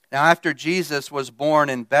Now after Jesus was born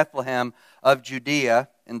in Bethlehem of Judea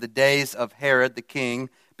in the days of Herod the king,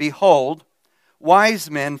 behold,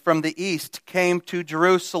 wise men from the east came to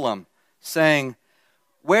Jerusalem, saying,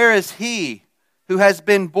 Where is he who has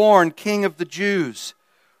been born King of the Jews?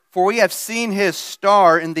 For we have seen his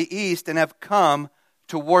star in the east and have come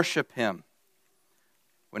to worship him.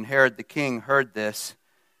 When Herod the king heard this,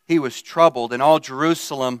 he was troubled, and all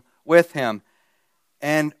Jerusalem with him.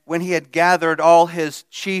 And when he had gathered all his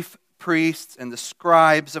chief priests and the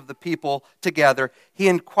scribes of the people together, he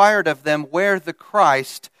inquired of them where the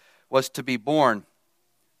Christ was to be born.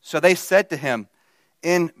 So they said to him,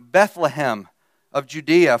 In Bethlehem of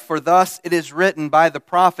Judea, for thus it is written by the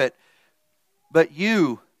prophet, But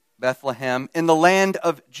you, Bethlehem, in the land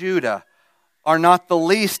of Judah, are not the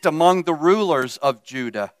least among the rulers of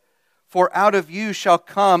Judah. For out of you shall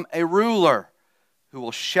come a ruler who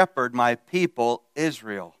will shepherd my people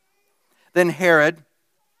Israel. Then Herod,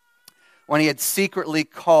 when he had secretly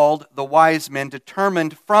called the wise men,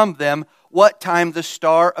 determined from them what time the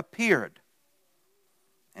star appeared.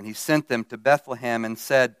 And he sent them to Bethlehem and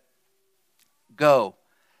said, Go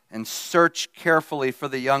and search carefully for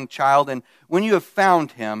the young child, and when you have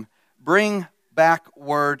found him, bring back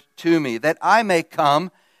word to me, that I may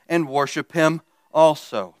come and worship him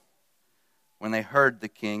also. When they heard the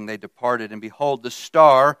king, they departed, and behold, the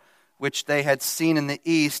star which they had seen in the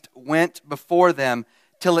east went before them,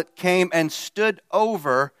 till it came and stood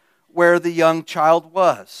over where the young child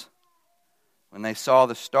was. When they saw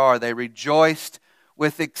the star, they rejoiced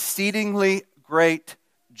with exceedingly great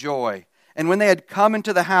joy. And when they had come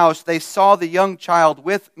into the house, they saw the young child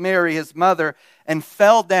with Mary his mother, and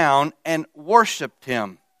fell down and worshipped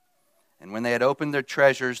him. And when they had opened their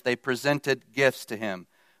treasures, they presented gifts to him,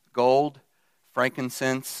 gold,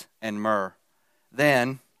 frankincense, and myrrh.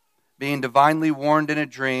 Then, being divinely warned in a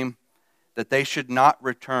dream that they should not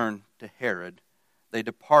return to Herod, they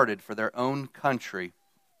departed for their own country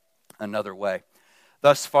another way.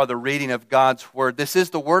 Thus far the reading of God's word. This is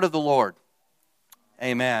the word of the Lord.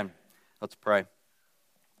 Amen. Let's pray.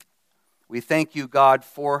 We thank you, God,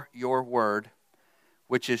 for your word,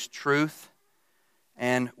 which is truth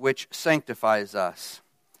and which sanctifies us.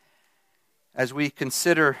 As we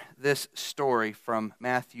consider this story from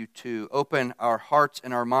Matthew 2, open our hearts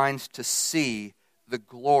and our minds to see the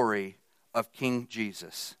glory of King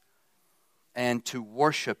Jesus and to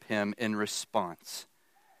worship him in response.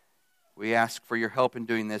 We ask for your help in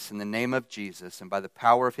doing this in the name of Jesus and by the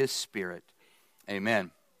power of his Spirit.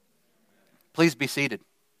 Amen. Please be seated.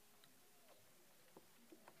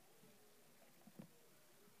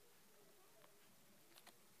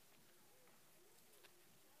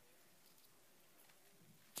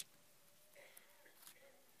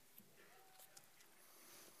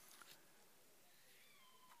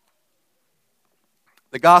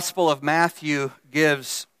 The Gospel of Matthew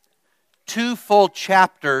gives 2 full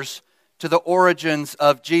chapters to the origins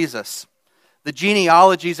of Jesus. The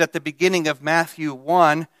genealogies at the beginning of Matthew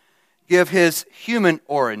 1 give his human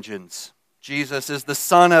origins. Jesus is the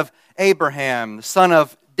son of Abraham, the son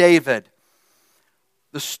of David.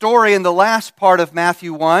 The story in the last part of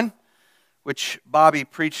Matthew 1, which Bobby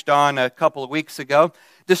preached on a couple of weeks ago,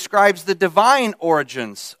 describes the divine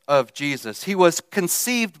origins of Jesus. He was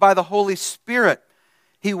conceived by the Holy Spirit.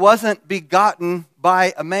 He wasn't begotten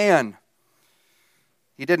by a man.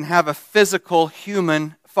 He didn't have a physical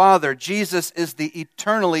human father. Jesus is the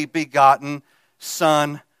eternally begotten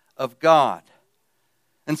Son of God.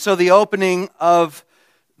 And so the opening of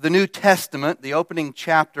the New Testament, the opening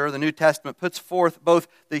chapter of the New Testament, puts forth both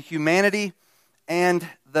the humanity and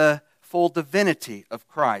the full divinity of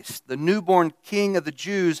Christ. The newborn King of the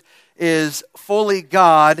Jews is fully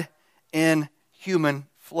God in human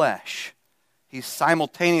flesh. He's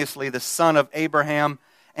simultaneously the son of Abraham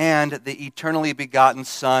and the eternally begotten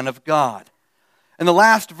Son of God. And the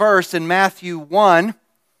last verse in Matthew 1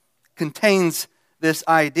 contains this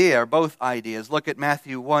idea, or both ideas. Look at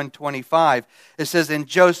Matthew 1:25. It says, And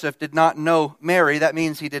Joseph did not know Mary. That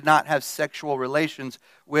means he did not have sexual relations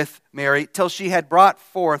with Mary till she had brought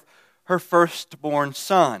forth her firstborn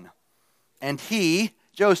son. And he,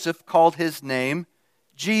 Joseph, called his name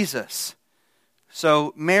Jesus.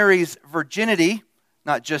 So Mary's virginity,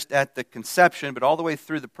 not just at the conception, but all the way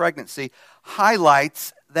through the pregnancy,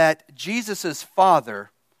 highlights that Jesus'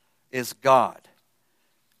 father is God.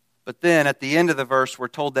 But then at the end of the verse, we're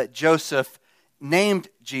told that Joseph named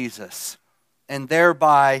Jesus and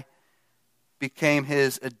thereby became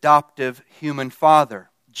his adoptive human father.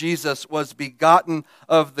 Jesus was begotten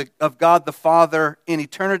of God the Father in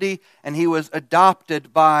eternity, and he was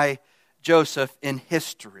adopted by Joseph in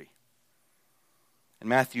history. And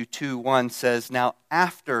Matthew 2:1 says, "Now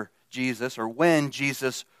after Jesus, or when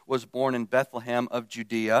Jesus was born in Bethlehem of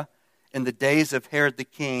Judea, in the days of Herod the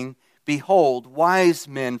king, behold, wise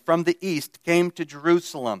men from the east came to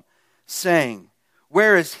Jerusalem, saying,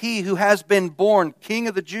 Where is he who has been born King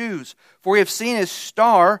of the Jews? For we have seen his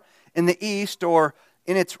star in the east, or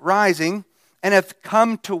in its rising, and have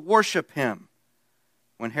come to worship him."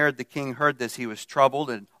 When Herod the king heard this, he was troubled,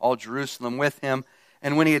 and all Jerusalem with him.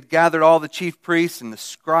 And when he had gathered all the chief priests and the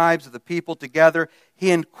scribes of the people together,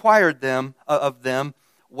 he inquired of them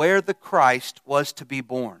where the Christ was to be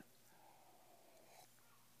born.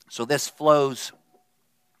 So this flows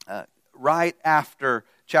right after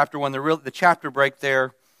chapter 1. The chapter break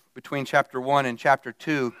there between chapter 1 and chapter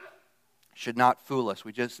 2 should not fool us.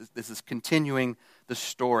 This is continuing the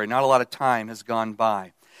story. Not a lot of time has gone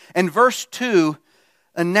by. And verse 2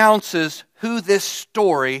 announces who this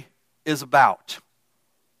story is about.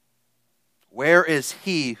 Where is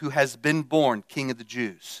he who has been born King of the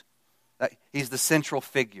Jews? He's the central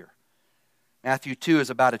figure. Matthew 2 is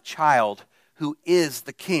about a child who is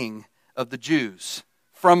the King of the Jews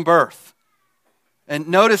from birth. And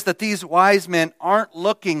notice that these wise men aren't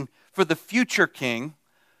looking for the future king.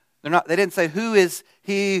 They didn't say, who is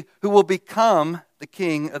he who will become the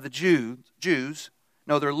King of the Jews?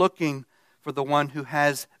 No, they're looking for the one who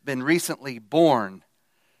has been recently born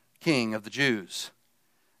King of the Jews.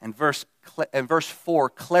 And verse 4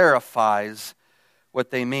 clarifies what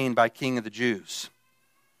they mean by King of the Jews.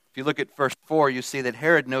 If you look at verse 4, you see that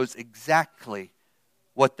Herod knows exactly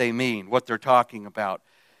what they mean, what they're talking about.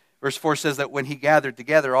 Verse 4 says that when he gathered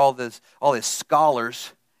together all his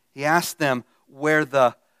scholars, he asked them where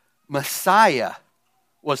the Messiah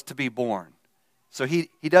was to be born. So he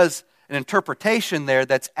does an interpretation there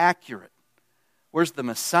that's accurate. Where's the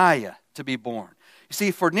Messiah to be born? You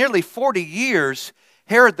see, for nearly 40 years,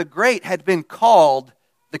 Herod the Great had been called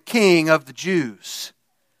the King of the Jews.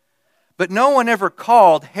 But no one ever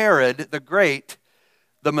called Herod the Great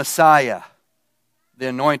the Messiah, the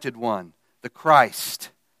Anointed One, the Christ.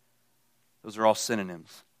 Those are all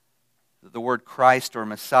synonyms. The word Christ or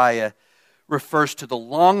Messiah refers to the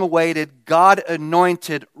long-awaited,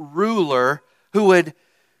 God-anointed ruler who would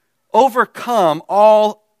overcome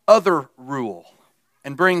all other rule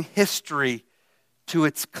and bring history to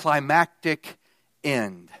its climactic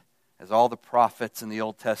end, as all the prophets in the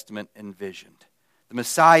Old Testament envisioned. The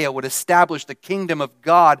Messiah would establish the kingdom of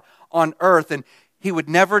God on earth, and he would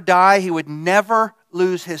never die, he would never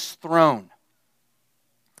lose his throne.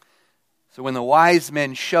 So when the wise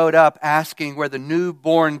men showed up asking where the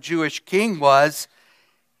newborn Jewish king was,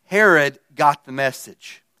 Herod got the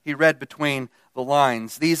message. He read between the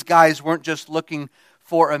lines. These guys weren't just looking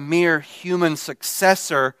for a mere human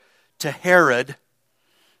successor to Herod.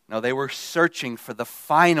 No, they were searching for the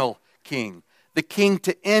final king, the king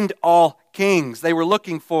to end all kings. They were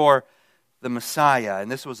looking for the Messiah,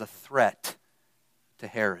 and this was a threat to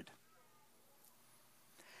Herod.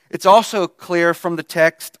 It's also clear from the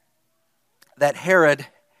text that Herod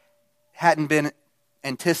hadn't been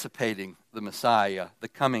anticipating the Messiah, the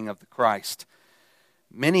coming of the Christ.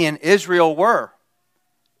 Many in Israel were.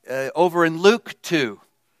 Over in Luke 2,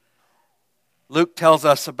 Luke tells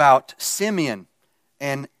us about Simeon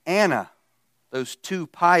and Anna, those two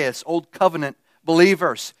pious Old Covenant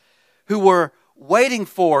believers who were waiting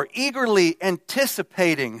for, eagerly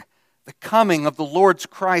anticipating the coming of the Lord's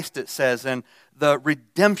Christ, it says, and the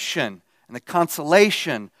redemption and the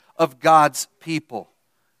consolation of God's people.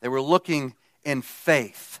 They were looking in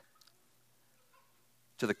faith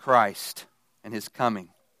to the Christ and his coming.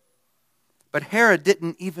 But Herod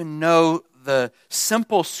didn't even know the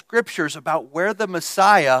simple scriptures about where the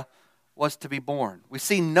Messiah was to be born. We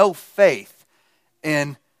see no faith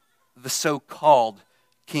in the so-called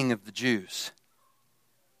King of the Jews.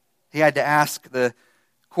 He had to ask the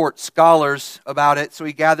court scholars about it, so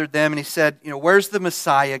he gathered them and he said, where's the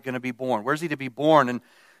Messiah going to be born? Where's he to be born? And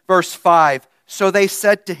verse 5, so they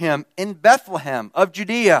said to him, in Bethlehem of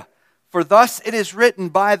Judea, for thus it is written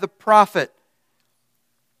by the prophet.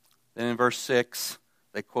 Then in verse 6,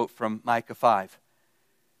 they quote from Micah 5.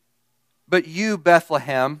 But you,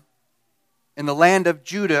 Bethlehem, in the land of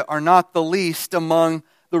Judah, are not the least among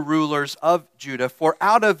the rulers of Judah, for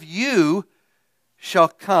out of you shall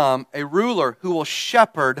come a ruler who will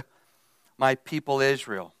shepherd my people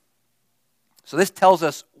Israel. So this tells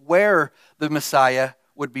us where the Messiah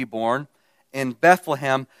would be born, in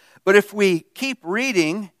Bethlehem. But if we keep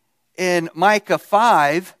reading in Micah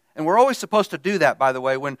 5, and we're always supposed to do that, by the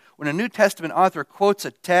way, when a New Testament author quotes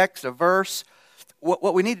a text, a verse,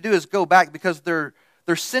 what we need to do is go back, because they're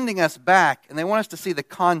sending us back, and they want us to see the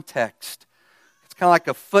context. It's kind of like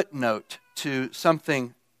a footnote to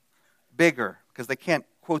something bigger because they can't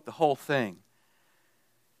quote the whole thing.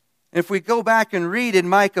 If we go back and read in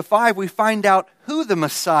Micah 5, we find out who the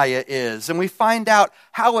Messiah is, and we find out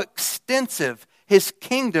how extensive his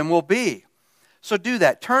kingdom will be. So do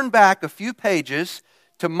that. Turn back a few pages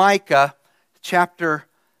to Micah chapter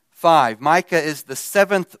 5. Micah is the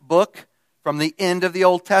 7th book from the end of the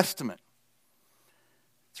Old Testament.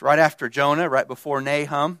 It's right after Jonah, right before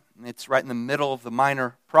Nahum. It's right in the middle of the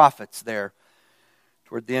minor prophets there,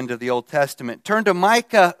 toward the end of the Old Testament. Turn to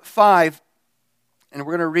Micah 5, and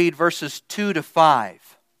we're going to read verses 2 to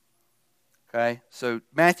 5. Okay, so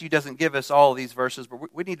Matthew doesn't give us all of these verses,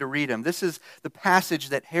 but we need to read them. This is the passage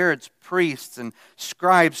that Herod's priests and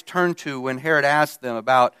scribes turned to when Herod asked them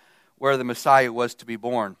about where the Messiah was to be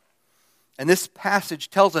born. And this passage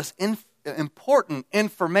tells us important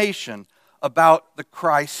information about the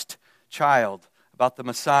Christ child, about the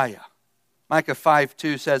Messiah. Micah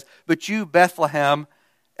 5:2 says, "But you, Bethlehem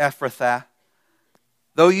Ephrathah,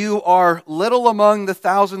 though you are little among the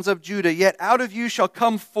thousands of Judah, yet out of you shall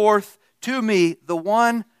come forth to me the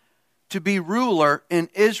one to be ruler in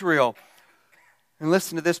Israel." And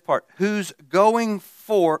listen to this part. Whose goings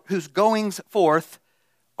forth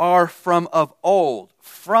are from of old,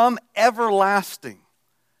 from everlasting.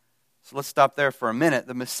 So let's stop there for a minute.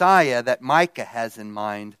 The Messiah that Micah has in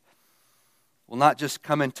mind will not just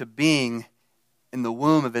come into being in the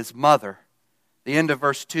womb of his mother. The end of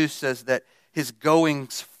verse 2 says that his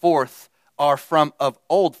goings forth are from of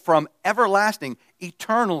old, from everlasting,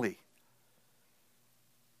 eternally.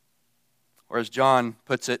 Or as John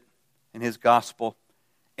puts it in his gospel,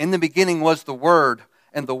 in the beginning was the Word,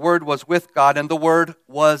 and the Word was with God, and the Word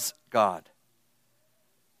was God.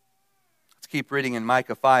 Let's keep reading in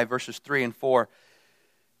Micah 5, verses 3 and 4.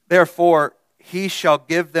 "Therefore he shall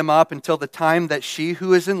give them up until the time that she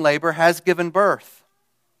who is in labor has given birth."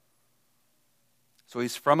 So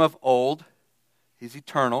he's from of old, he's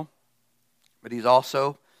eternal, but he's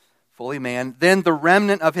also fully man. "Then the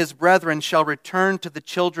remnant of his brethren shall return to the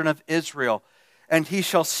children of Israel, and he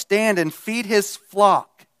shall stand and feed his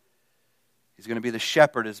flock." He's going to be the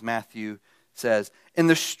shepherd, as Matthew says. "In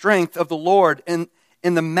the strength of the Lord, in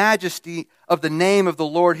the majesty of the name of the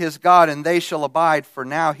Lord his God, and they shall abide, for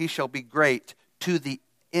now he shall be great to the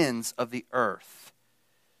ends of the earth."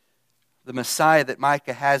 The Messiah that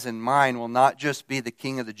Micah has in mind will not just be the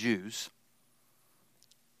King of the Jews.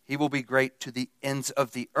 He will be great to the ends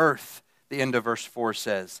of the earth, the end of verse 4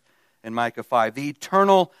 says in Micah 5. The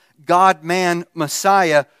eternal God-man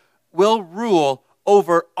Messiah will rule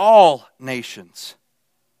over all nations.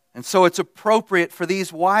 And so it's appropriate for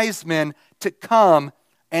these wise men to come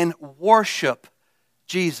and worship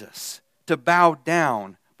Jesus, to bow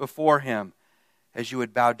down before him as you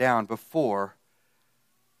would bow down before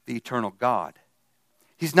the eternal God.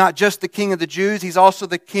 He's not just the King of the Jews, he's also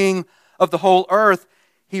the King of the whole earth.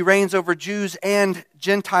 He reigns over Jews and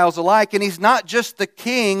Gentiles alike. And he's not just the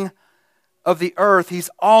King of the earth, he's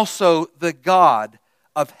also the God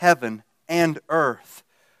of heaven and earth,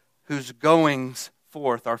 whose goings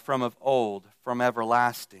forth are from of old, from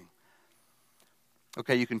everlasting.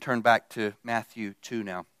 Okay, you can turn back to Matthew 2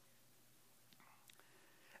 now.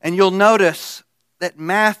 And you'll notice that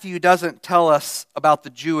Matthew doesn't tell us about the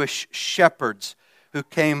Jewish shepherds who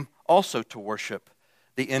came also to worship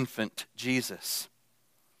the infant Jesus.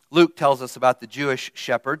 Luke tells us about the Jewish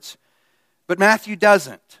shepherds, but Matthew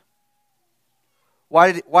doesn't.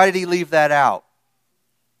 Why did he leave that out?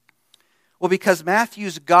 Well, because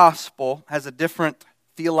Matthew's gospel has a different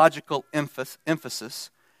theological emphasis,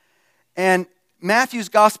 and Matthew's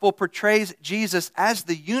gospel portrays Jesus as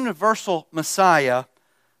the universal Messiah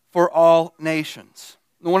for all nations.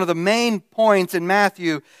 One of the main points in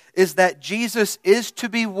Matthew is that Jesus is to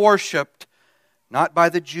be worshiped not by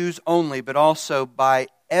the Jews only, but also by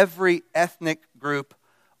every ethnic group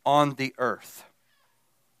on the earth.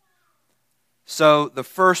 So the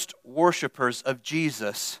first worshipers of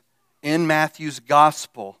Jesus in Matthew's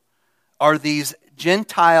gospel are these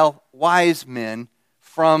Gentile wise men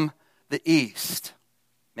from the east.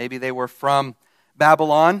 Maybe they were from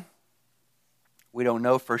Babylon. We don't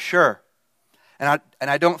know for sure. And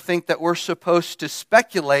I don't think that we're supposed to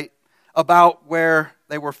speculate about where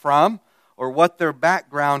they were from or what their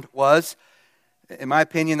background was. In my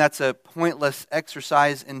opinion, that's a pointless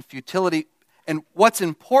exercise in futility. And what's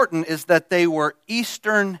important is that they were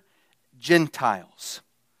Eastern Gentiles.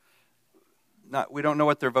 We don't know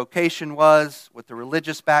what their vocation was, what their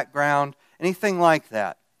religious background, anything like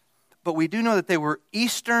that. But we do know that they were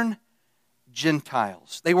Eastern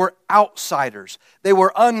Gentiles. They were outsiders. They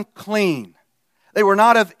were unclean. They were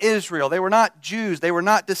not of Israel. They were not Jews. They were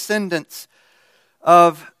not descendants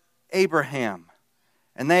of Abraham.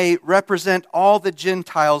 And they represent all the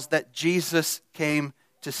Gentiles that Jesus came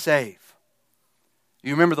to save.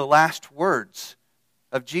 You remember the last words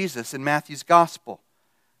of Jesus in Matthew's gospel.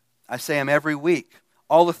 I say them every week.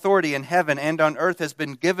 All authority in heaven and on earth has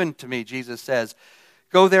been given to me, Jesus says.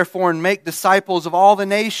 Go therefore and make disciples of all the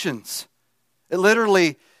nations. It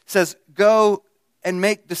literally says, go and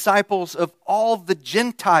make disciples of all the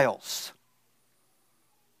Gentiles.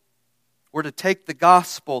 We're to take the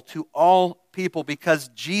gospel to all people because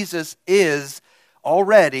Jesus is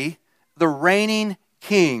already the reigning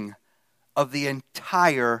king of the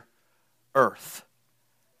entire earth.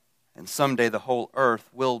 And someday the whole earth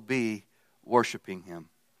will be worshiping him.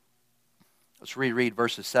 Let's reread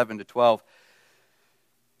verses 7 to 12.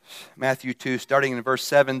 Matthew 2, starting in verse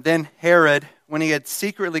 7. Then Herod, when he had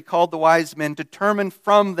secretly called the wise men, determined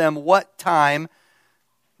from them what time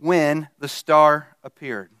when the star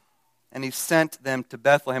appeared. And he sent them to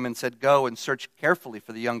Bethlehem and said, go and search carefully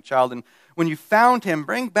for the young child. And when you found him,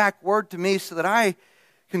 bring back word to me so that I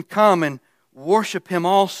can come and worship him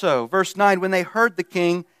also. Verse 9, when they heard the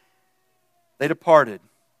king, they departed.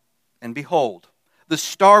 And behold, the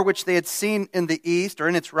star which they had seen in the east, or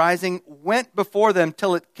in its rising, went before them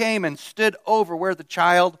till it came and stood over where the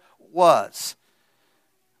child was.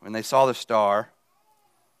 When they saw the star,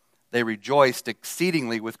 they rejoiced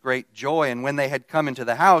exceedingly with great joy. And when they had come into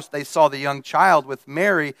the house, they saw the young child with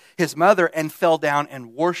Mary, his mother, and fell down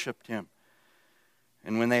and worshipped him.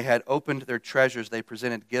 And when they had opened their treasures, they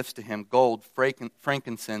presented gifts to him, gold,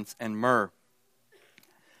 frankincense, and myrrh.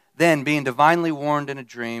 Then, being divinely warned in a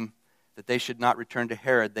dream that they should not return to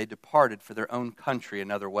Herod, they departed for their own country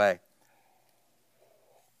another way.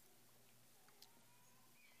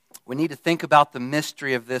 We need to think about the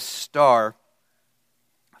mystery of this star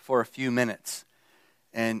for a few minutes.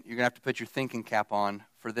 And you're going to have to put your thinking cap on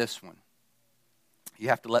for this one. You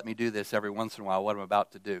have to let me do this every once in a while, what I'm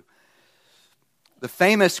about to do. The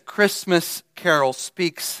famous Christmas carol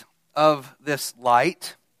speaks of this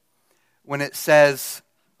light when it says,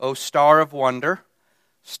 O star of wonder,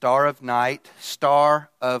 star of night, star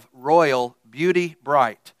of royal beauty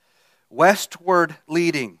bright, westward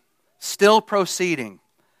leading, still proceeding,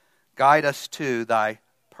 guide us to thy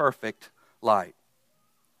perfect light.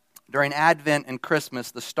 During Advent and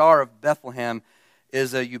Christmas, the Star of Bethlehem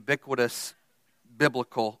is a ubiquitous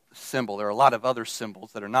biblical symbol. There are a lot of other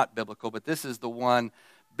symbols that are not biblical, but this is the one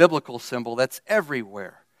biblical symbol that's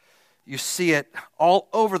everywhere. You see it all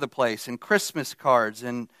over the place in Christmas cards,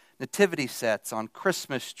 in nativity sets, on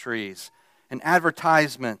Christmas trees, in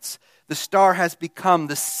advertisements. The star has become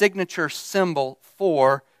the signature symbol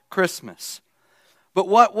for Christmas. But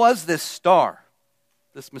what was this star,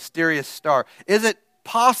 this mysterious star? Is it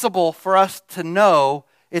possible for us to know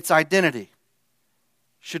its identity?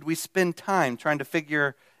 Should we spend time trying to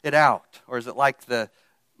figure it out? Or is it like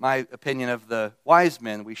my opinion of the wise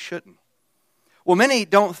men, we shouldn't? Well, many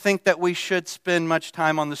don't think that we should spend much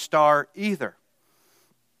time on the star either.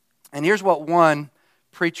 And here's what one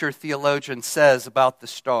preacher theologian says about the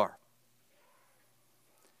star.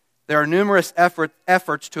 There are numerous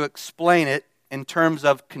efforts to explain it in terms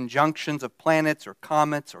of conjunctions of planets or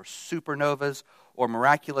comets or supernovas or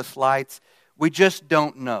miraculous lights. We just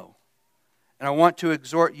don't know. And I want to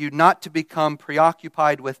exhort you not to become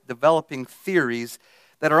preoccupied with developing theories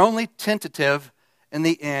that are only tentative in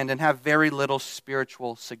the end and have very little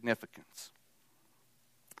spiritual significance.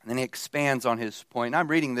 And then he expands on his point. I'm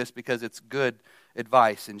reading this because it's good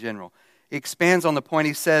advice in general. He expands on the point.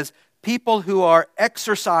 He says, people who are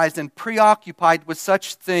exercised and preoccupied with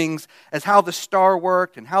such things as how the star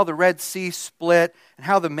worked and how the Red Sea split and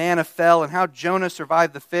how the manna fell and how Jonah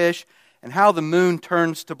survived the fish and how the moon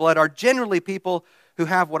turns to blood are generally people who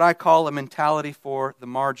have what I call a mentality for the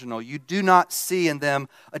marginal. You do not see in them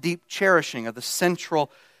a deep cherishing of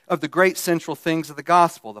the great central things of the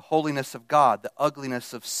gospel, the holiness of God, the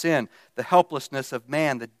ugliness of sin, the helplessness of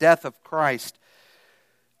man, the death of Christ,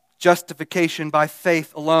 justification by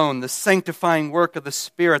faith alone, the sanctifying work of the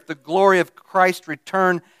Spirit, the glory of Christ's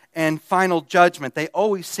return and final judgment. They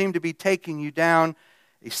always seem to be taking you down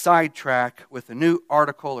a sidetrack with a new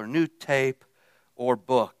article or new tape or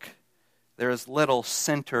book. There is little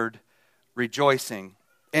centered rejoicing.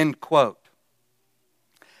 End quote.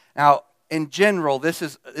 Now, in general, this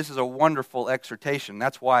is a wonderful exhortation.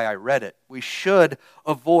 That's why I read it. We should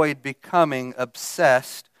avoid becoming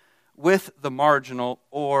obsessed with the marginal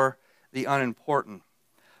or the unimportant.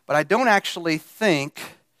 But I don't actually think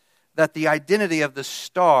that the identity of the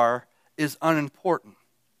star is unimportant.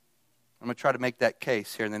 I'm going to try to make that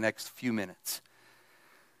case here in the next few minutes.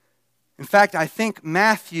 In fact, I think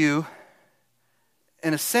Matthew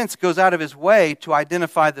in a sense, goes out of his way to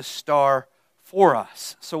identify the star for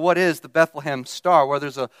us. So what is the Bethlehem star? Well,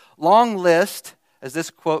 there's a long list, as this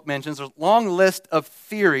quote mentions, there's a long list of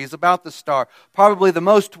theories about the star. Probably the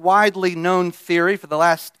most widely known theory for the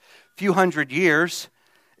last few hundred years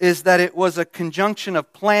is that it was a conjunction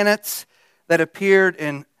of planets that appeared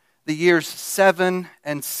in the years 7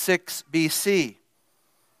 and 6 BC.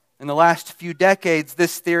 In the last few decades,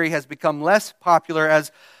 this theory has become less popular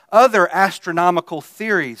as other astronomical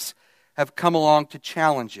theories have come along to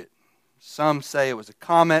challenge it. Some say it was a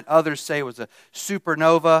comet, others say it was a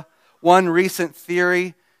supernova. One recent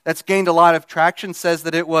theory that's gained a lot of traction says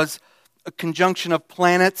that it was a conjunction of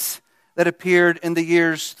planets that appeared in the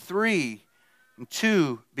years 3 and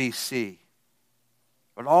 2 BC.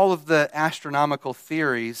 But all of the astronomical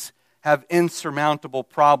theories have insurmountable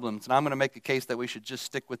problems, and I'm going to make a case that we should just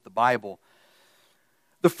stick with the Bible.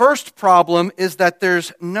 The first problem is that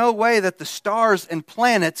there's no way that the stars and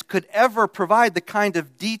planets could ever provide the kind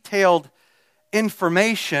of detailed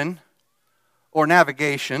information or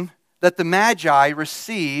navigation that the Magi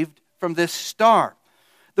received from this star.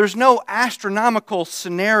 There's no astronomical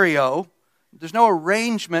scenario, there's no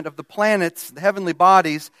arrangement of the planets, the heavenly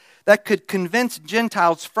bodies, that could convince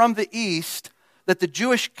Gentiles from the east that the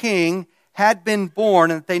Jewish king had been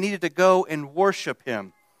born and that they needed to go and worship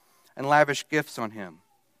him and lavish gifts on him.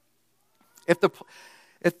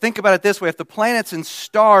 Think about it this way, if the planets and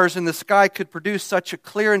stars in the sky could produce such a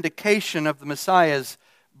clear indication of the Messiah's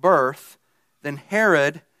birth, then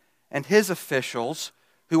Herod and his officials,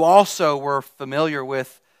 who also were familiar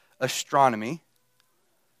with astronomy,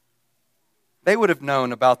 they would have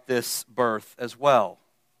known about this birth as well.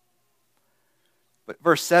 But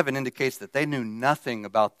verse 7 indicates that they knew nothing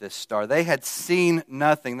about this star. They had seen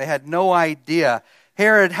nothing. They had no idea.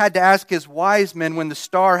 Herod had to ask his wise men when the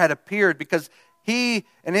star had appeared because he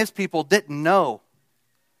and his people didn't know.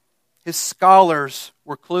 His scholars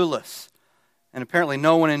were clueless. And apparently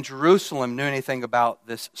no one in Jerusalem knew anything about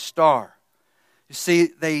this star. You see,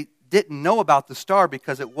 they didn't know about the star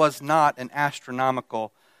because it was not an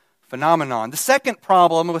astronomical phenomenon. The second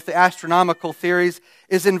problem with the astronomical theories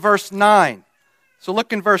is in verse 9. So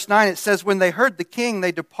look in verse 9. It says, when they heard the king,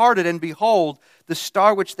 they departed, and behold, the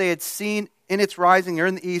star which they had seen in its rising or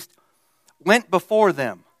in the east went before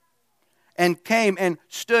them and came and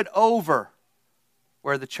stood over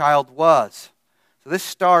where the child was. So this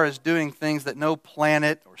star is doing things that no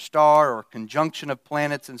planet or star or conjunction of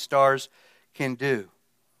planets and stars can do.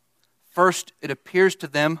 First, it appears to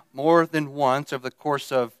them more than once over the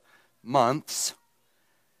course of months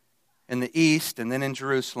in the east and then in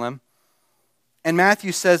Jerusalem. And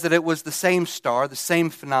Matthew says that it was the same star, the same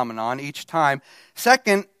phenomenon each time.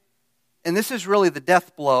 Second, and this is really the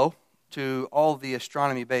death blow to all the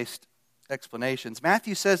astronomy-based explanations,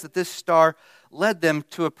 Matthew says that this star led them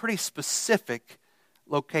to a pretty specific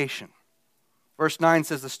location. Verse 9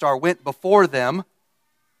 says the star went before them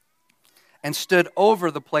and stood over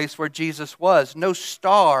the place where Jesus was. No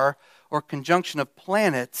star or conjunction of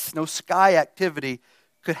planets, no sky activity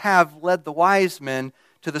could have led the wise men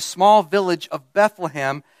to the small village of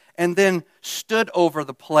Bethlehem and then stood over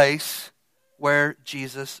the place where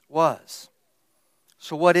Jesus was.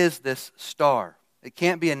 So what is this star? It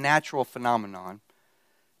can't be a natural phenomenon.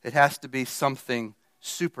 It has to be something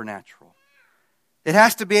supernatural. It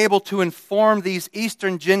has to be able to inform these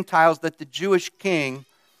Eastern Gentiles that the Jewish king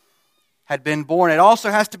had been born. It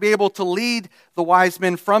also has to be able to lead the wise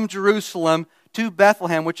men from Jerusalem to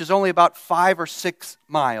Bethlehem, which is only about 5 or 6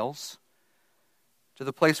 miles, to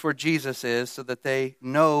the place where Jesus is, so that they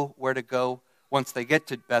know where to go once they get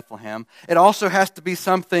to Bethlehem. It also has to be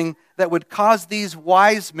something that would cause these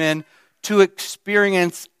wise men to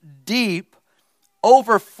experience deep,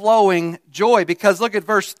 overflowing joy. Because look at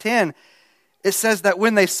verse 10. It says that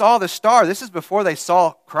when they saw the star, this is before they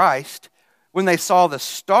saw Christ, when they saw the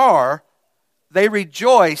star, they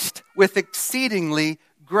rejoiced with exceedingly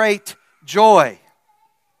great joy.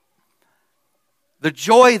 The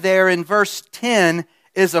joy there in verse 10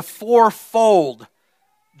 is a fourfold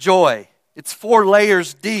joy. It's 4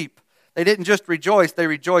 layers deep. They didn't just rejoice, they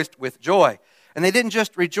rejoiced with joy. And they didn't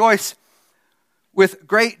just rejoice with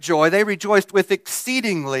great joy, they rejoiced with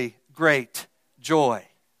exceedingly great joy.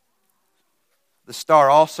 The star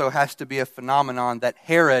also has to be a phenomenon that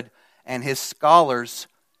Herod and his scholars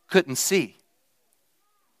couldn't see.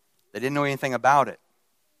 They didn't know anything about it.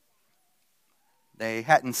 They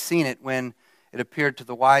hadn't seen it when it appeared to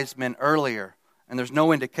the wise men earlier. And there's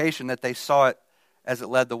no indication that they saw it as it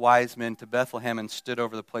led the wise men to Bethlehem and stood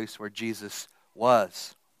over the place where Jesus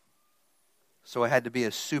was. So it had to be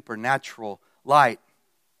a supernatural light.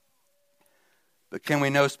 But can we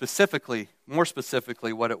know specifically more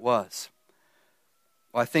specifically what it was.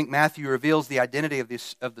 Well, I think Matthew reveals the identity of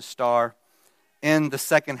the star in the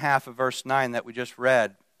second half of verse 9 that we just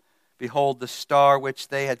read. Behold, the star which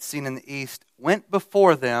they had seen in the east went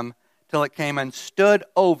before them till it came and stood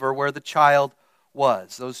over where the child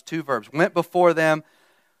was. Those two verbs, went before them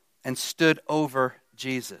and stood over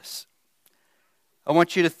Jesus. I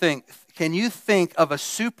want you to think, can you think of a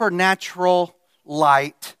supernatural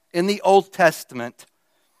light in the Old Testament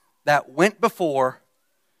that went before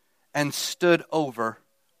and stood over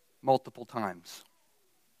multiple times?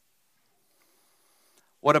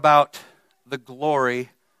 What about the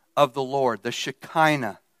glory of the Lord, the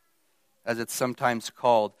Shekinah, as it's sometimes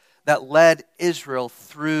called, that led Israel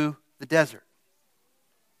through the desert?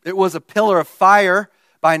 It was a pillar of fire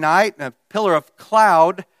by night and a pillar of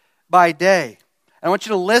cloud by day. I want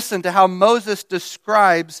you to listen to how Moses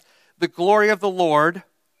describes the glory of the Lord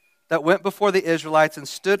that went before the Israelites and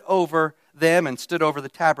stood over them and stood over the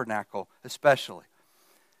tabernacle especially.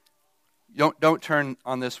 Don't turn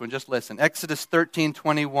on this one, just listen. Exodus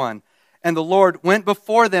 13:21. And the Lord went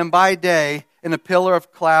before them by day in a pillar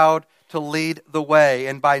of cloud to lead the way,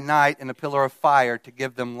 and by night in a pillar of fire to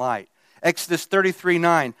give them light. Exodus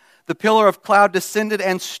 33:9. The pillar of cloud descended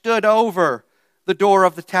and stood over the door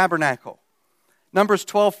of the tabernacle. Numbers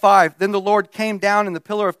 12:5. Then the Lord came down in the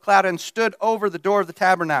pillar of cloud and stood over the door of the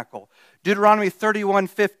tabernacle. Deuteronomy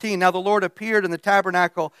 31:15. Now the Lord appeared in the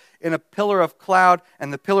tabernacle in a pillar of cloud,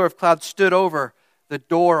 and the pillar of cloud stood over the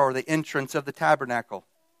door or the entrance of the tabernacle.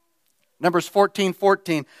 Numbers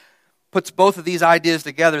 14:14 puts both of these ideas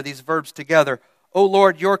together, these verbs together. O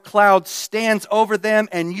Lord, your cloud stands over them,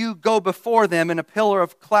 and you go before them in a pillar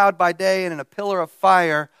of cloud by day and in a pillar of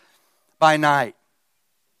fire by night.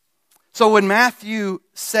 So when Matthew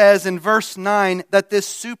says in verse 9 that this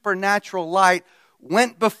supernatural light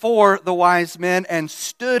went before the wise men and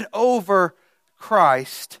stood over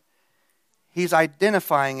Christ, he's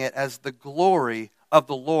identifying it as the glory of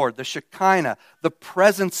the Lord, the Shekinah, the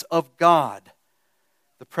presence of God,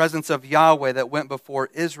 the presence of Yahweh that went before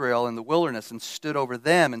Israel in the wilderness and stood over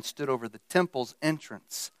them and stood over the temple's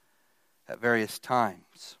entrance at various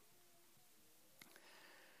times.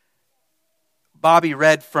 Bobby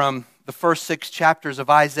read from the first 6 chapters of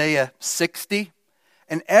Isaiah 60,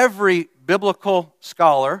 and every biblical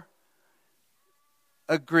scholar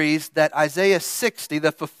agrees that Isaiah 60,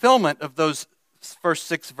 the fulfillment of those first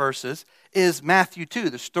 6 verses, is Matthew 2,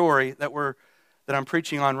 the story that I'm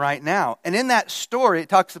preaching on right now. And in that story, it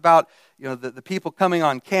talks about the people coming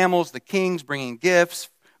on camels, the kings bringing gifts,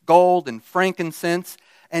 gold and frankincense.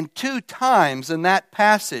 And 2 times in that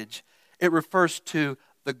passage, it refers to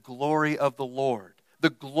the glory of the Lord. The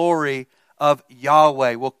glory of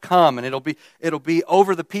Yahweh will come, and it'll be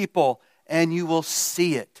over the people, and you will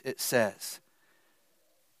see it, it says.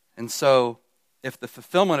 And so, if the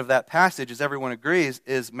fulfillment of that passage, as everyone agrees,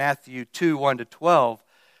 is Matthew 2, 1-12,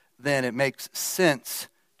 then it makes sense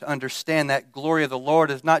to understand that glory of the Lord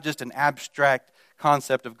is not just an abstract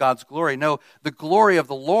concept of God's glory. No, the glory of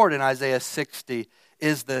the Lord in Isaiah 60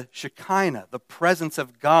 is the Shekinah, the presence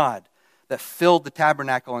of God that filled the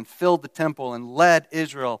tabernacle and filled the temple and led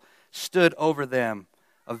Israel, stood over them,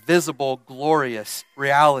 a visible, glorious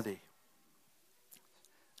reality.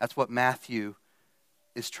 That's what Matthew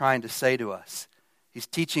is trying to say to us. He's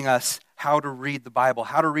teaching us how to read the Bible,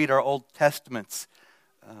 how to read our Old Testaments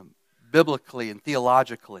biblically and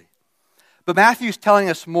theologically. But Matthew's telling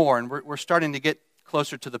us more, and we're starting to get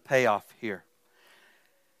closer to the payoff here.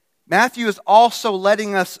 Matthew is also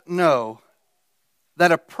letting us know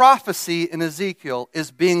that a prophecy in Ezekiel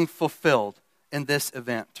is being fulfilled in this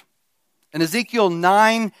event. In Ezekiel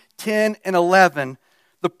 9, 10, and 11,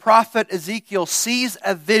 the prophet Ezekiel sees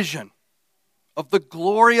a vision of the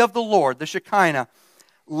glory of the Lord, the Shekinah,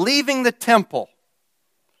 leaving the temple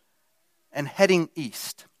and heading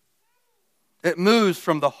east. It moves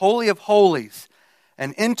from the Holy of Holies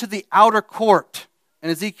and into the outer court in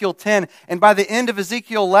Ezekiel 10. And by the end of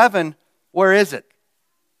Ezekiel 11, where is it?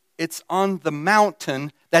 It's on the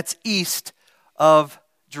mountain that's east of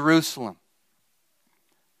Jerusalem.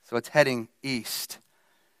 So it's heading east.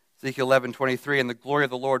 Ezekiel 11:23, and the glory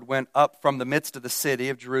of the Lord went up from the midst of the city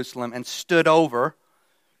of Jerusalem and stood over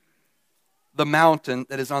the mountain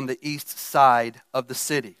that is on the east side of the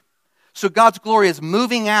city. So God's glory is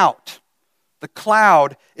moving out. The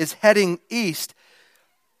cloud is heading east.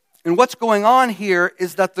 And what's going on here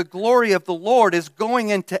is that the glory of the Lord is going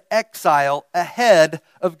into exile ahead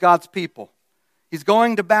of God's people. He's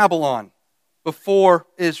going to Babylon before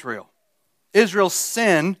Israel. Israel's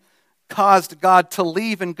sin caused God to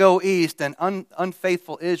leave and go east, and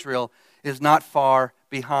unfaithful Israel is not far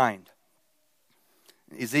behind.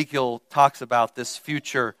 Ezekiel talks about this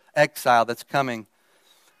future exile that's coming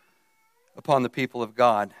upon the people of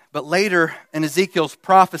God. But later in Ezekiel's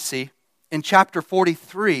prophecy, in chapter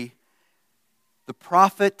 43, the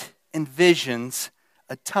prophet envisions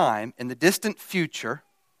a time in the distant future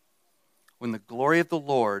when the glory of the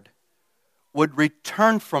Lord would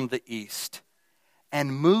return from the east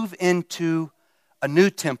and move into a new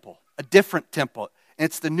temple, a different temple.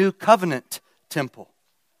 It's the new covenant temple.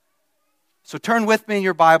 So turn with me in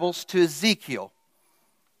your Bibles to Ezekiel,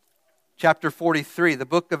 chapter 43. The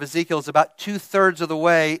book of Ezekiel is about 2/3 of the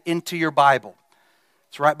way into your Bible.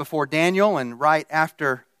 It's right before Daniel and right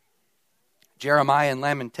after Jeremiah and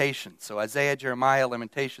Lamentations. So Isaiah, Jeremiah,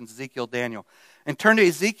 Lamentations, Ezekiel, Daniel. And turn to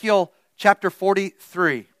Ezekiel chapter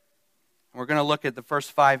 43. We're going to look at the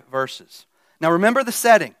first 5 verses. Now remember the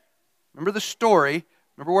setting. Remember the story.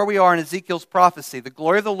 Remember where we are in Ezekiel's prophecy. The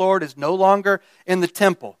glory of the Lord is no longer in the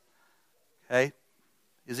temple. Okay?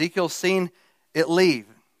 Ezekiel's seen it leave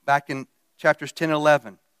back in chapters 10 and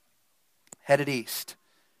 11. Headed east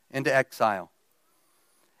into exile.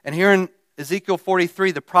 And here in Ezekiel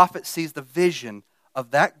 43, the prophet sees the vision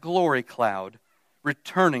of that glory cloud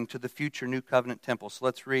returning to the future new covenant temple. So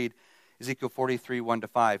let's read Ezekiel 43,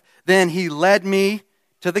 1-5. Then he led me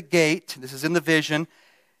to the gate. This is in the vision.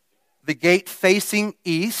 The gate facing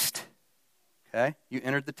east. Okay, you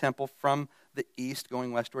entered the temple from the east,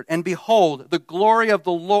 going westward. And behold, the glory of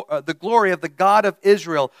the glory of the God of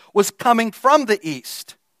Israel was coming from the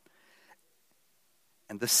east.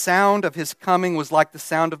 And the sound of his coming was like the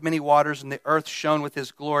sound of many waters, and the earth shone with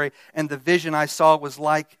his glory. And the vision I saw was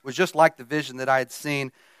just like the vision that I had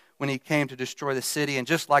seen when he came to destroy the city, and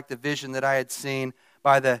just like the vision that I had seen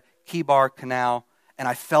by the Kibar Canal. And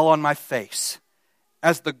I fell on my face.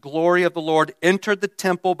 As the glory of the Lord entered the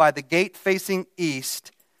temple by the gate facing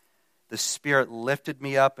east, the Spirit lifted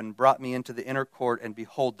me up and brought me into the inner court, and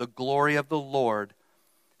behold, the glory of the Lord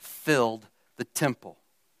filled the temple.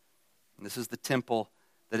 And this is the temple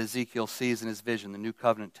that Ezekiel sees in his vision, the new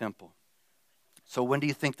covenant temple. So when do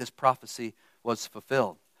you think this prophecy was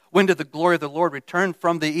fulfilled? When did the glory of the Lord return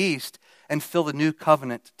from the east and fill the new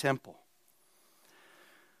covenant temple?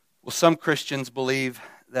 Well, some Christians believe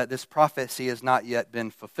that this prophecy has not yet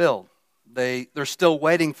been fulfilled. They're still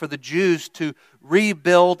waiting for the Jews to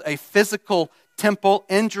rebuild a physical temple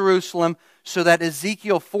in Jerusalem so that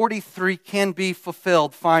Ezekiel 43 can be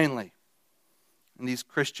fulfilled finally. And these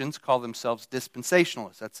Christians call themselves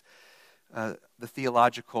dispensationalists. That's the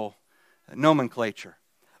theological nomenclature.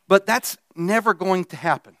 But that's never going to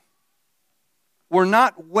happen. We're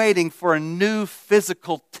not waiting for a new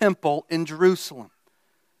physical temple in Jerusalem.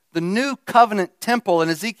 The new covenant temple in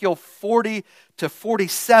Ezekiel 40 to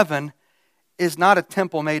 47 is not a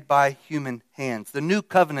temple made by human hands. The new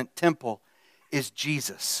covenant temple is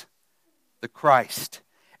Jesus, the Christ.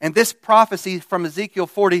 And this prophecy from Ezekiel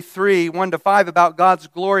 43, 1-5 about God's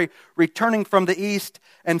glory returning from the east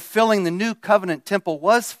and filling the new covenant temple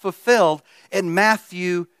was fulfilled in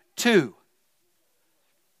Matthew 2.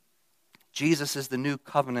 Jesus is the new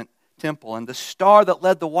covenant temple, and the star that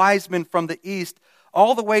led the wise men from the east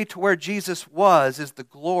all the way to where Jesus was is the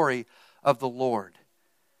glory of the Lord.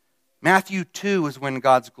 Matthew 2 is when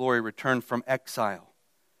God's glory returned from exile.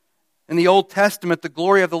 In the Old Testament, the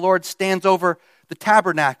glory of the Lord stands over the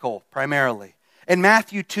tabernacle primarily. In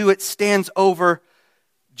Matthew 2, it stands over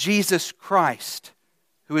Jesus Christ,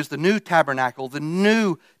 who is the new tabernacle, the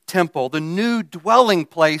new temple, the new dwelling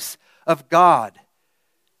place of God.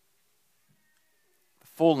 The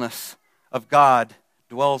fullness of God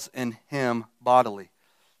dwells in him bodily.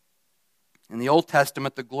 In the Old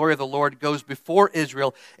Testament, the glory of the Lord goes before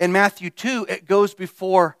Israel. In Matthew 2, it goes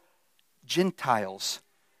before Gentiles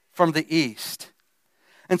from the east.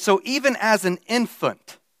 And so even as an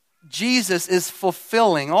infant, Jesus is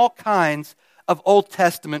fulfilling all kinds of Old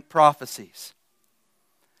Testament prophecies.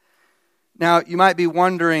 Now, you might be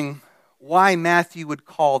wondering why Matthew would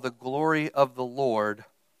call the glory of the Lord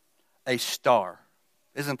a star.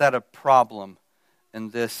 Isn't that a problem in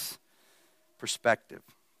this perspective?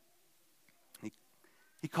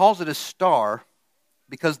 He calls it a star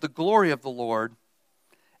because the glory of the Lord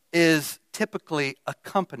is typically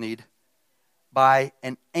accompanied by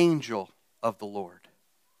an angel of the Lord.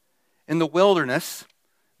 In the wilderness,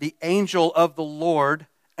 the angel of the Lord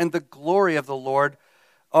and the glory of the Lord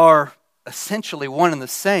are essentially one and the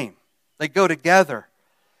same. They go together.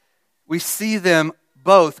 We see them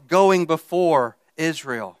both going before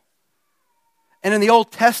Israel. And in the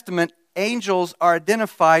Old Testament, angels are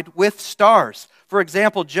identified with stars. For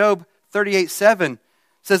example, Job 38:7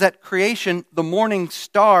 says at creation, the morning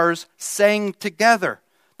stars sang together.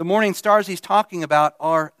 The morning stars he's talking about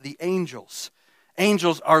are the angels.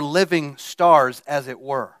 Angels are living stars, as it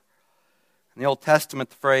were. In the Old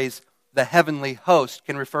Testament, the phrase, the heavenly host,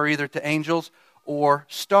 can refer either to angels or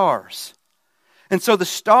stars. And so the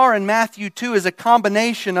star in Matthew 2 is a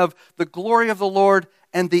combination of the glory of the Lord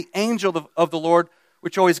and the angel of the Lord,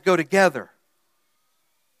 which always go together.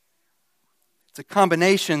 It's a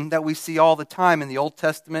combination that we see all the time in the Old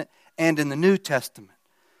Testament and in the New Testament.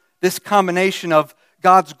 This combination of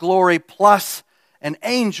God's glory plus an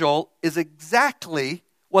angel is exactly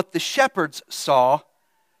what the shepherds saw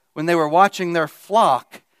when they were watching their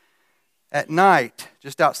flock at night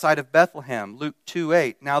just outside of Bethlehem. Luke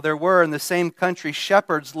 2:8. Now there were in the same country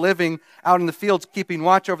shepherds living out in the fields, keeping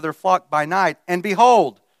watch over their flock by night. And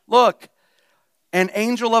behold, look, an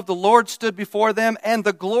angel of the Lord stood before them, and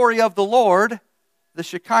the glory of the Lord, the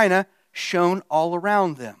Shekinah, shone all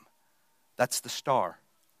around them. That's the star.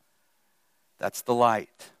 That's the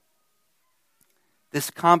light. This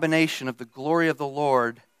combination of the glory of the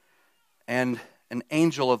Lord and an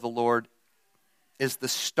angel of the Lord is the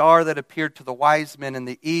star that appeared to the wise men in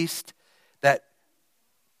the east, that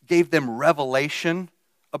gave them revelation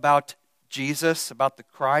about Jesus, about the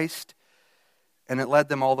Christ, and it led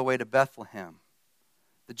them all the way to Bethlehem.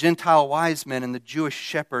 The Gentile wise men and the Jewish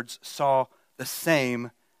shepherds saw the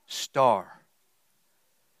same star.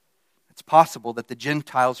 It's possible that the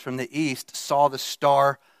Gentiles from the east saw the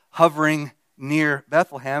star hovering near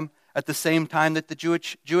Bethlehem at the same time that the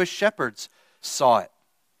Jewish shepherds saw it.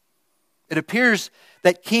 It appears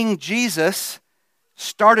that King Jesus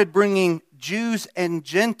started bringing Jews and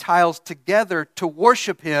Gentiles together to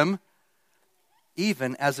worship him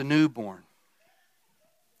even as a newborn.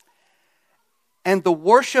 And the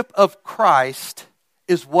worship of Christ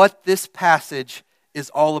is what this passage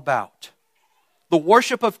is all about. The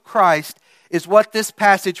worship of Christ is what this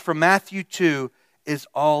passage from Matthew 2 is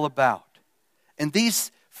all about. In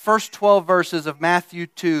these first 12 verses of Matthew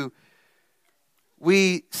 2,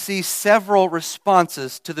 we see several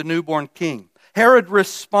responses to the newborn king. Herod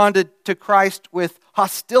responded to Christ with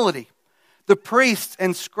hostility. The priests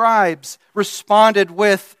and scribes responded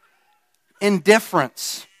with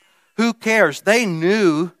indifference. Who cares? They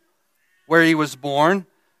knew where he was born,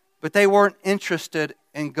 but they weren't interested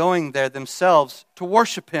in going there themselves to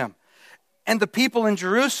worship him. And the people in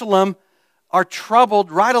Jerusalem are troubled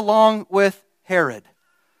right along with Herod.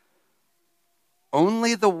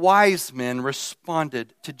 Only the wise men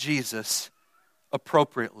responded to Jesus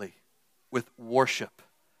appropriately with worship,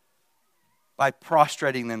 by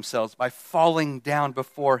prostrating themselves, by falling down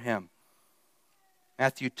before him.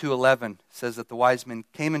 Matthew 2:11 says that the wise men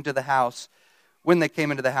came into the house. When they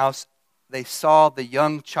came into the house, they saw the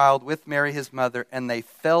young child with Mary his mother, and they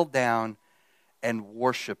fell down and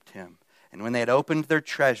worshiped him. And when they had opened their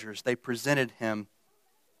treasures, they presented him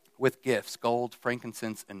with gifts, gold,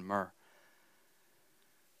 frankincense, and myrrh.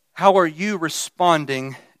 How are you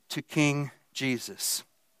responding to King Jesus?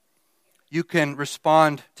 You can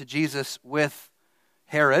respond to Jesus with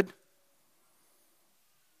Herod,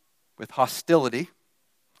 with hostility,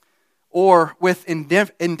 or with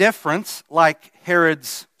indifference, like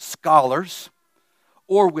Herod's scholars,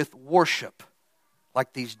 or with worship,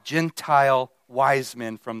 like these Gentile wise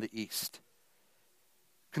men from the east.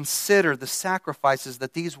 Consider the sacrifices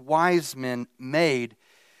that these wise men made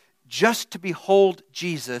just to behold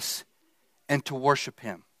Jesus and to worship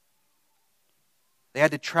him. They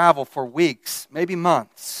had to travel for weeks, maybe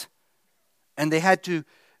months, and they had to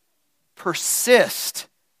persist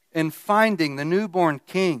in finding the newborn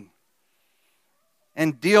king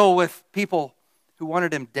and deal with people who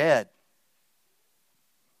wanted him dead.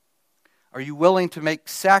 Are you willing to make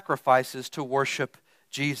sacrifices to worship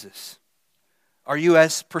Jesus? Are you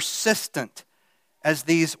as persistent as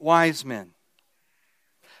these wise men?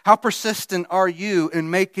 How persistent are you in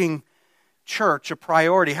making church a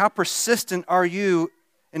priority? How persistent are you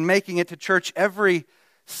in making it to church every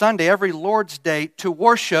Sunday, every Lord's Day, to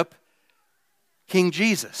worship King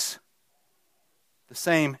Jesus? The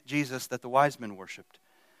same Jesus that the wise men worshipped.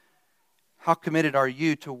 How committed are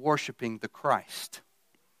you to worshiping the Christ?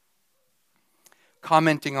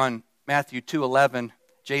 Commenting on Matthew 2:11,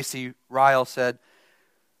 J.C. Ryle said,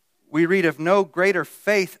 "We read of no greater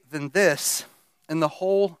faith than this in the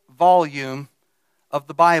whole volume of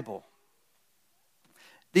the Bible."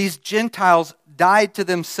 These Gentiles died to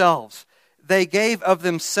themselves. They gave of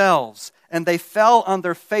themselves, and they fell on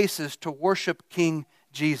their faces to worship King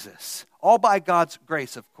Jesus. All by God's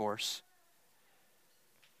grace, of course.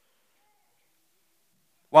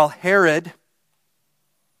 While Herod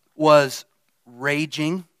was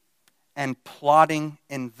raging and plotting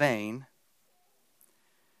in vain,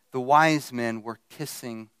 the wise men were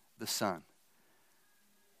kissing the Son.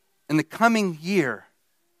 in the coming year,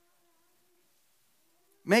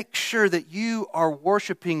 make sure that you are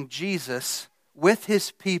worshiping Jesus with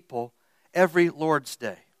his people every Lord's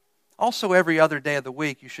Day. Also, every other day of the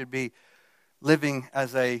week, you should be living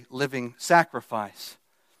as a living sacrifice.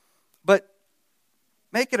 But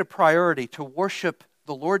make it a priority to worship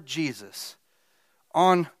the Lord Jesus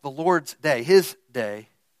on the Lord's day, his day,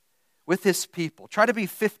 with his people. Try to be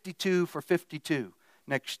 52 for 52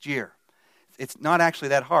 next year. It's not actually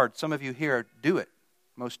that hard. Some of you here do it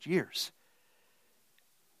most years.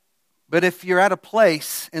 But if you're at a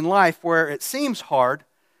place in life where it seems hard,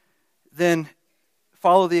 then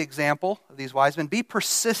follow the example of these wise men. Be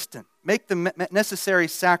persistent. Make the necessary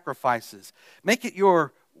sacrifices. Make it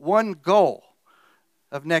your one goal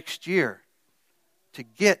of next year to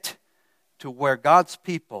get to where God's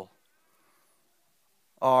people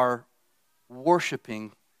are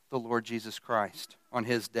worshiping the Lord Jesus Christ on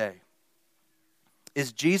his day.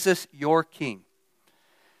 Is Jesus your king?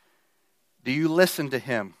 Do you listen to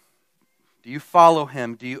him? Do you follow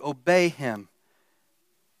him? Do you obey him?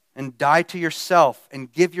 And die to yourself and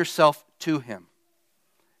give yourself to him?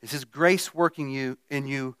 Is his grace working in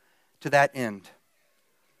you to that end?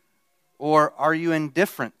 Or are you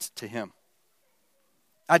indifferent to him?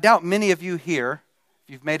 I doubt many of you here,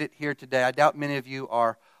 if you've made it here today, I doubt many of you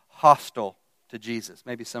are hostile to Jesus.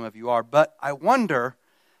 Maybe some of you are, but I wonder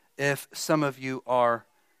if some of you are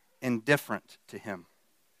indifferent to him.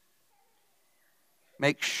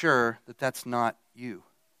 Make sure that that's not you.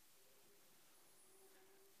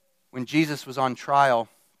 When Jesus was on trial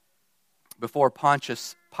before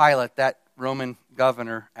Pontius Pilate, that Roman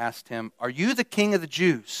governor asked him, "Are you the king of the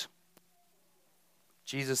Jews?"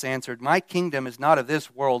 Jesus answered, "My kingdom is not of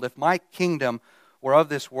this world. If my kingdom were of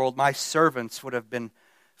this world, my servants would have been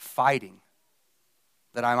fighting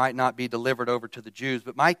that I might not be delivered over to the Jews.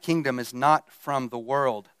 But my kingdom is not from the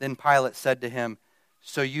world." Then Pilate said to him,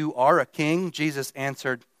 "So you are a king?" Jesus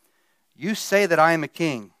answered, "You say that I am a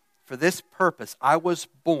king. For this purpose I was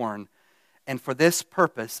born, and for this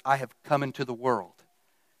purpose I have come into the world,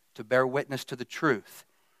 to bear witness to the truth.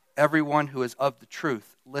 Everyone who is of the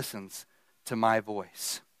truth listens to my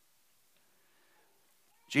voice."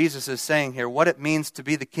 Jesus is saying here what it means to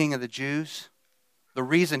be the king of the Jews. The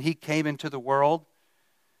reason he came into the world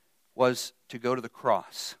was to go to the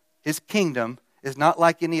cross. His kingdom is not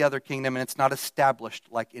like any other kingdom, and it's not established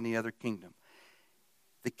like any other kingdom.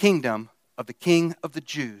 The kingdom of the King of the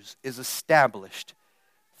Jews is established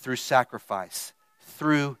through sacrifice,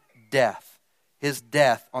 through death. His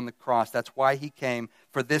death on the cross. That's why he came.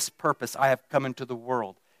 For this purpose I have come into the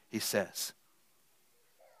world, he says.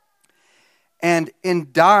 And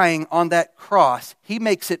in dying on that cross, he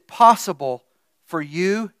makes it possible for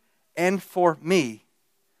you and for me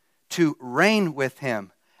to reign with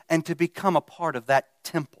him and to become a part of that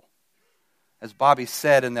temple. As Bobby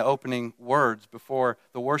said in the opening words before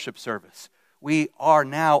the worship service, we are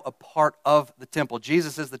now a part of the temple.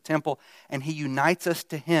 Jesus is the temple, and he unites us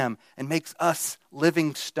to him and makes us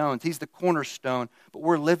living stones. He's the cornerstone, but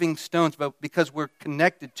we're living stones because we're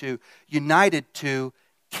connected to, united to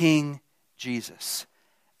King Jesus.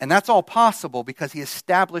 And that's all possible because he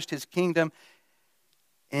established his kingdom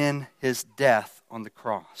in his death on the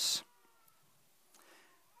cross.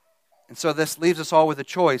 And so this leaves us all with a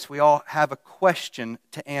choice. We all have a question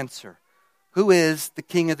to answer. Who is the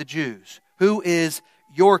King of the Jews? Who is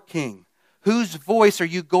your king? Whose voice are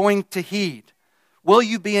you going to heed? Will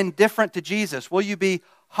you be indifferent to Jesus? Will you be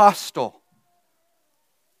hostile?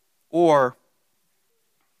 Or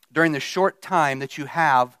during the short time that you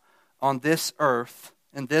have on this earth,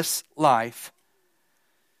 in this life,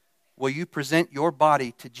 will you present your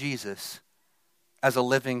body to Jesus as a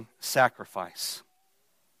living sacrifice?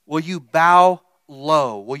 Will you bow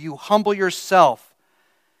low? Will you humble yourself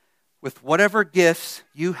with whatever gifts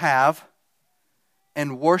you have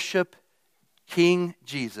and worship King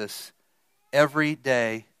Jesus every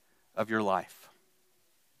day of your life?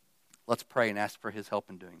 Let's pray and ask for his help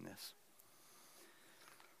in doing this.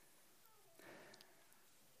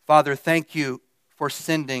 Father, thank you for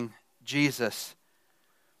sending Jesus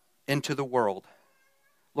into the world.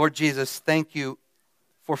 Lord Jesus, thank you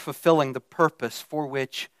for fulfilling the purpose for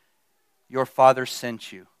which your Father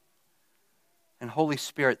sent you. And Holy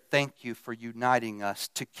Spirit, thank you for uniting us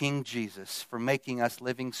to King Jesus, for making us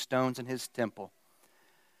living stones in his temple,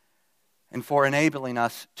 and for enabling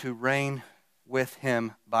us to reign with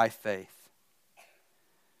him by faith.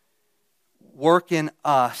 Work in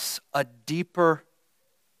us a deeper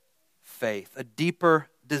faith, a deeper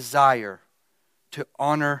desire to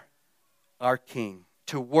honor our King,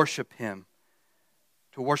 to worship him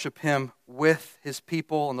with his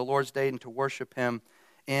people on the Lord's day, and to worship him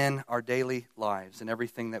in our daily lives and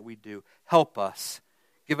everything that we do. Help us.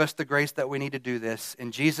 Give us the grace that we need to do this.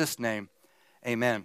 In Jesus' name, amen.